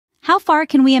How far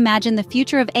can we imagine the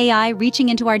future of AI reaching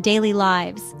into our daily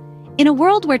lives? In a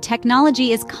world where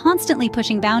technology is constantly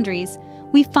pushing boundaries,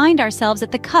 we find ourselves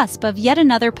at the cusp of yet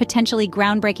another potentially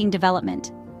groundbreaking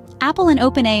development. Apple and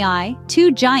OpenAI,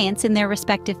 two giants in their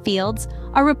respective fields,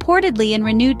 are reportedly in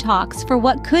renewed talks for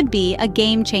what could be a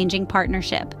game-changing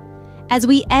partnership. As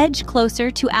we edge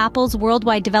closer to Apple's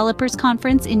Worldwide Developers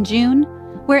Conference in June,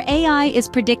 where AI is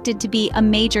predicted to be a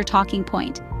major talking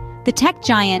point, the tech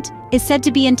giant is said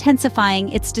to be intensifying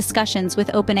its discussions with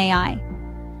OpenAI.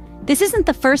 This isn't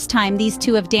the first time these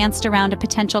two have danced around a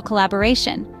potential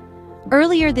collaboration.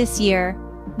 Earlier this year,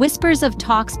 whispers of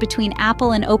talks between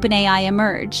Apple and OpenAI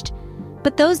emerged,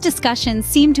 but those discussions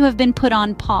seem to have been put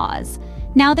on pause.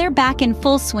 Now they're back in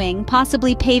full swing,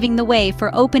 possibly paving the way for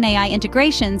OpenAI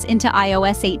integrations into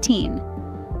iOS 18.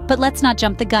 But let's not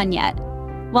jump the gun yet.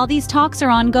 While these talks are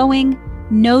ongoing,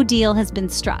 no deal has been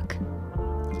struck.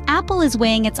 Apple is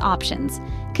weighing its options,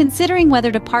 considering whether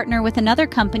to partner with another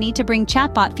company to bring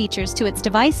chatbot features to its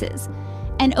devices.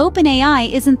 And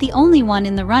OpenAI isn't the only one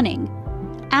in the running.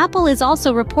 Apple is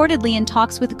also reportedly in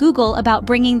talks with Google about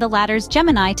bringing the latter's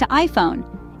Gemini to iPhone.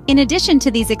 In addition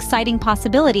to these exciting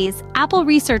possibilities, Apple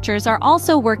researchers are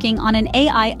also working on an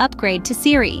AI upgrade to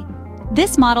Siri.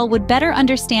 This model would better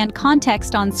understand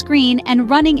context on screen and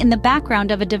running in the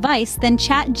background of a device than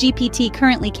ChatGPT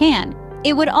currently can.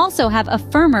 It would also have a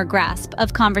firmer grasp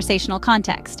of conversational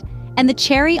context. And the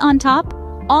cherry on top?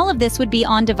 All of this would be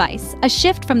on-device, a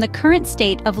shift from the current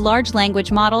state of large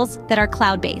language models that are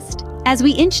cloud-based. As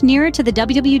we inch nearer to the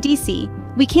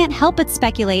WWDC, we can't help but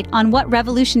speculate on what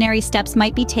revolutionary steps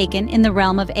might be taken in the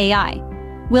realm of AI.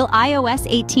 Will iOS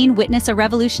 18 witness a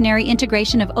revolutionary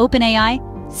integration of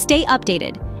OpenAI? Stay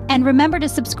updated, and remember to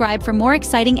subscribe for more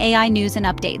exciting AI news and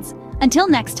updates. Until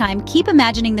next time, keep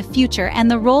imagining the future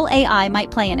and the role AI might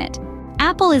play in it.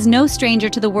 Apple is no stranger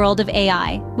to the world of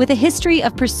AI, with a history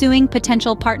of pursuing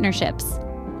potential partnerships.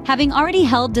 Having already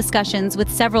held discussions with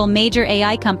several major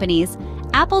AI companies,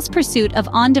 Apple's pursuit of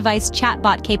on-device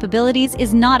chatbot capabilities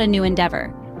is not a new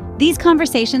endeavor. These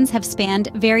conversations have spanned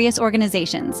various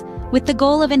organizations, with the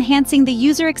goal of enhancing the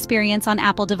user experience on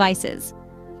Apple devices.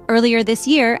 Earlier this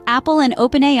year, Apple and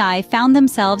OpenAI found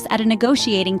themselves at a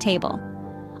negotiating table.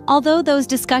 Although those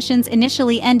discussions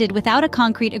initially ended without a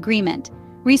concrete agreement,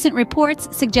 recent reports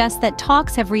suggest that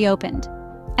talks have reopened.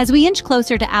 As we inch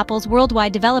closer to Apple's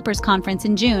Worldwide Developers Conference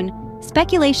in June,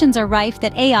 speculations are rife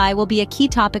that AI will be a key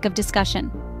topic of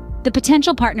discussion. The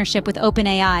potential partnership with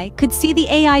OpenAI could see the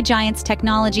AI giant's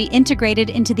technology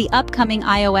integrated into the upcoming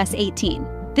iOS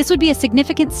 18. This would be a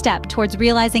significant step towards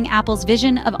realizing Apple's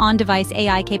vision of on-device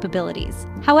AI capabilities.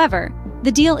 However,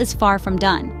 the deal is far from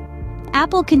done.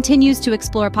 Apple continues to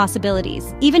explore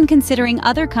possibilities, even considering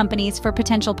other companies for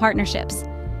potential partnerships.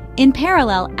 In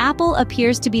parallel, Apple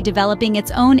appears to be developing its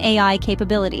own AI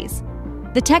capabilities.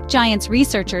 The tech giant's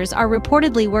researchers are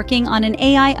reportedly working on an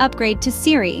AI upgrade to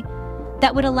Siri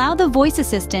that would allow the voice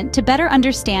assistant to better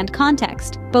understand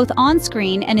context, both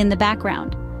on-screen and in the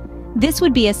background. This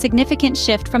would be a significant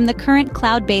shift from the current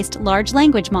cloud-based large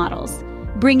language models,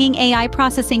 bringing AI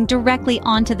processing directly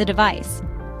onto the device.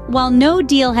 While no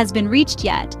deal has been reached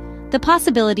yet, the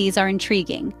possibilities are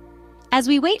intriguing. As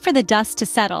we wait for the dust to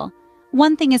settle,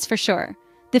 one thing is for sure: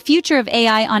 the future of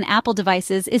AI on Apple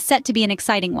devices is set to be an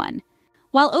exciting one.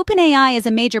 While OpenAI is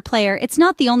a major player, it's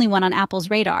not the only one on Apple's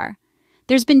radar.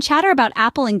 There's been chatter about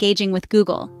Apple engaging with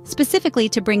Google, specifically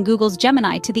to bring Google's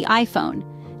Gemini to the iPhone.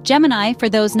 Gemini, for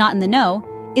those not in the know,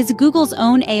 is Google's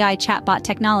own AI chatbot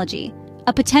technology.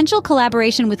 A potential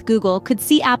collaboration with Google could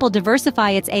see Apple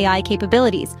diversify its AI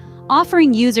capabilities,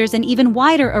 offering users an even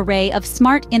wider array of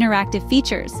smart interactive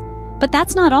features. But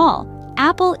that's not all.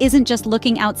 Apple isn't just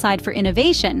looking outside for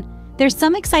innovation. There's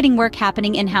some exciting work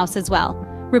happening in-house as well.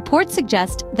 Reports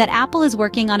suggest that Apple is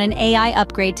working on an AI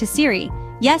upgrade to Siri.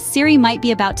 Yes, Siri might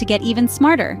be about to get even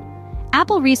smarter.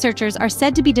 Apple researchers are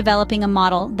said to be developing a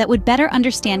model that would better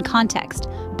understand context,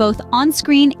 both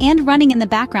on-screen and running in the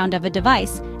background of a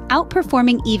device,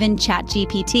 outperforming even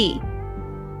ChatGPT.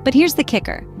 But here's the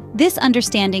kicker: this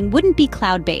understanding wouldn't be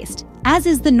cloud-based, as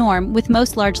is the norm with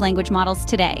most large language models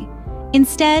today.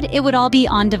 Instead, it would all be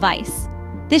on-device.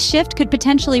 This shift could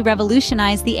potentially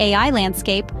revolutionize the AI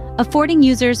landscape, affording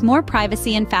users more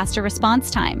privacy and faster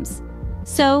response times.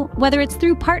 So, whether it's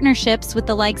through partnerships with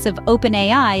the likes of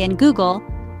OpenAI and Google,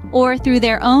 or through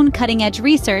their own cutting-edge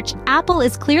research, Apple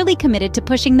is clearly committed to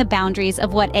pushing the boundaries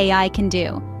of what AI can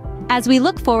do. As we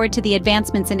look forward to the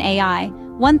advancements in AI,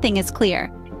 one thing is clear: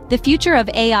 the future of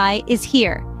AI is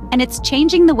here, and it's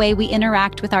changing the way we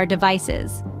interact with our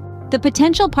devices. The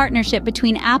potential partnership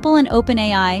between Apple and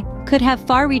OpenAI could have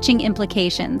far-reaching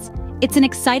implications. It's an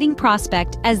exciting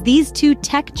prospect as these two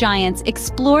tech giants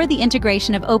explore the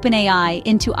integration of OpenAI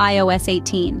into iOS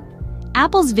 18.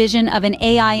 Apple's vision of an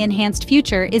AI-enhanced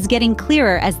future is getting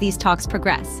clearer as these talks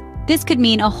progress. This could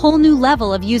mean a whole new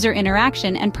level of user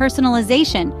interaction and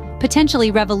personalization,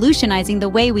 potentially revolutionizing the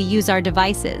way we use our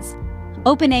devices.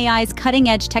 OpenAI's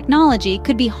cutting-edge technology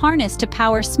could be harnessed to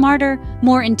power smarter,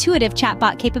 more intuitive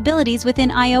chatbot capabilities within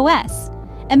iOS.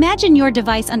 Imagine your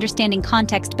device understanding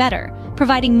context better,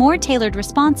 providing more tailored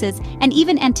responses, and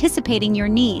even anticipating your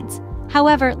needs.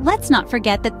 However, let's not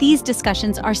forget that these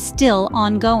discussions are still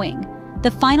ongoing.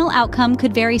 The final outcome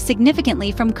could vary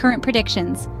significantly from current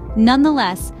predictions.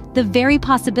 Nonetheless, the very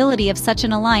possibility of such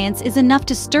an alliance is enough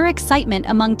to stir excitement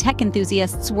among tech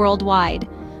enthusiasts worldwide.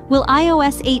 Will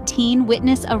iOS 18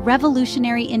 witness a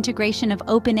revolutionary integration of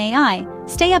OpenAI?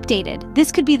 Stay updated.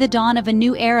 This could be the dawn of a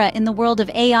new era in the world of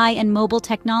AI and mobile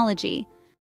technology.